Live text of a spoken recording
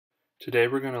Today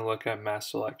we're going to look at mass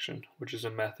selection, which is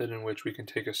a method in which we can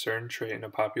take a certain trait in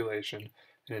a population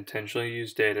and intentionally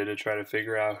use data to try to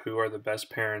figure out who are the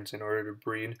best parents in order to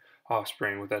breed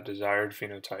offspring with that desired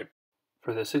phenotype.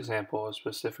 For this example, I'll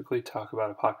specifically talk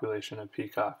about a population of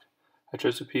peacock. I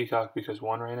chose a peacock because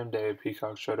one random day a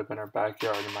peacock showed up in our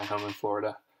backyard in my home in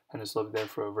Florida and has lived there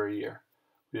for over a year.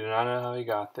 We do not know how he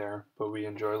got there, but we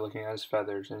enjoy looking at his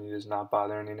feathers and he does not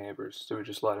bother any neighbors, so we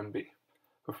just let him be.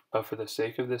 But for the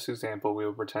sake of this example, we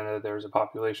will pretend that there is a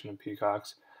population of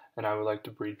peacocks, and I would like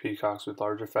to breed peacocks with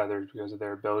larger feathers because of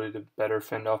their ability to better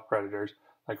fend off predators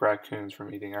like raccoons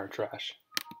from eating our trash.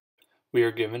 We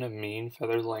are given a mean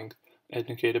feather length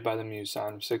indicated by the Meuse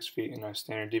sign of 6 feet, and our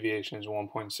standard deviation is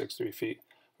 1.63 feet.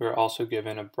 We are also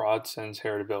given a broad sense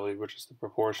heritability, which is the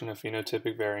proportion of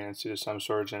phenotypic variance due to some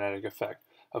sort of genetic effect,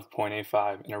 of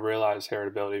 0.85, and a realized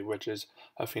heritability, which is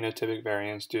a phenotypic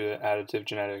variance due to additive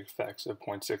genetic effects, of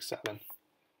 0.67.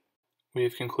 We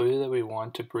have concluded that we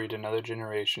want to breed another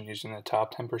generation using the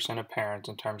top 10% of parents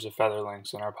in terms of feather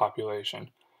lengths in our population.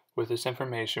 With this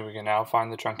information, we can now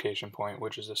find the truncation point,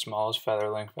 which is the smallest feather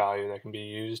length value that can be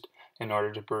used in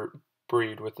order to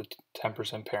breed with the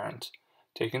 10% parents.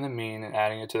 Taking the mean and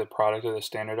adding it to the product of the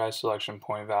standardized selection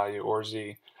point value, or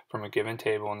Z, from a given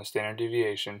table and the standard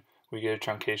deviation, we get a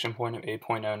truncation point of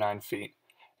 8.09 feet.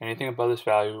 Anything above this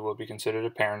value will be considered a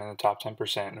parent in the top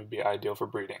 10% and would be ideal for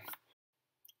breeding.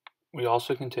 We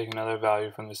also can take another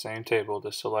value from the same table,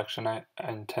 the selection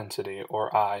intensity,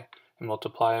 or I, and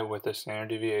multiply it with the standard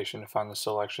deviation to find the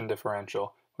selection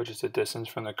differential, which is the distance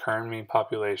from the current mean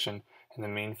population and the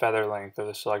mean feather length of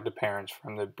the selected parents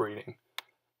from the breeding.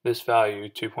 This value,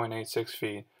 2.86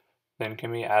 feet, then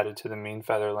can be added to the mean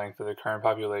feather length of the current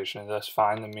population and thus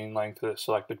find the mean length of the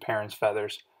selected parent's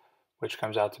feathers, which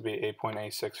comes out to be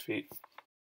 8.86 feet.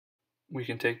 We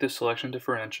can take this selection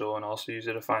differential and also use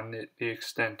it to find the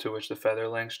extent to which the feather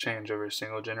lengths change over a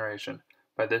single generation.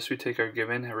 By this, we take our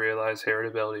given realized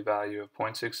heritability value of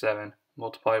 0.67,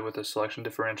 multiply it with the selection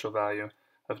differential value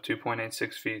of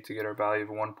 2.86 feet to get our value of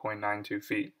 1.92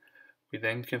 feet. We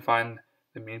then can find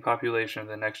the mean population of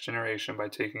the next generation by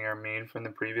taking our mean from the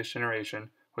previous generation,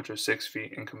 which was 6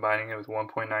 feet, and combining it with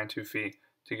 1.92 feet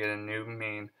to get a new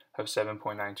mean of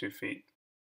 7.92 feet.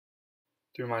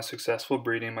 Through my successful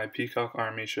breeding, my peacock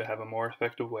army should have a more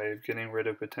effective way of getting rid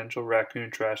of potential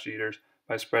raccoon trash eaters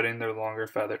by spreading their longer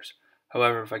feathers.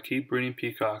 However, if I keep breeding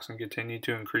peacocks and continue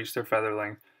to increase their feather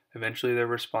length, eventually their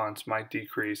response might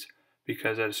decrease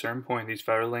because at a certain point these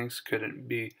feather lengths could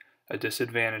be a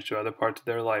disadvantage to other parts of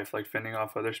their life, like fending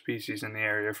off other species in the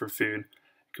area for food.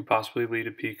 It could possibly lead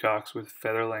to peacocks with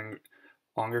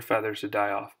longer feathers to die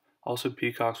off. Also,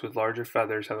 peacocks with larger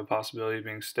feathers have a possibility of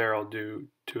being sterile due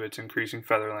to its increasing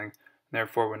feather length, and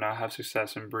therefore would not have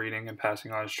success in breeding and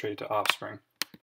passing on its trait to offspring.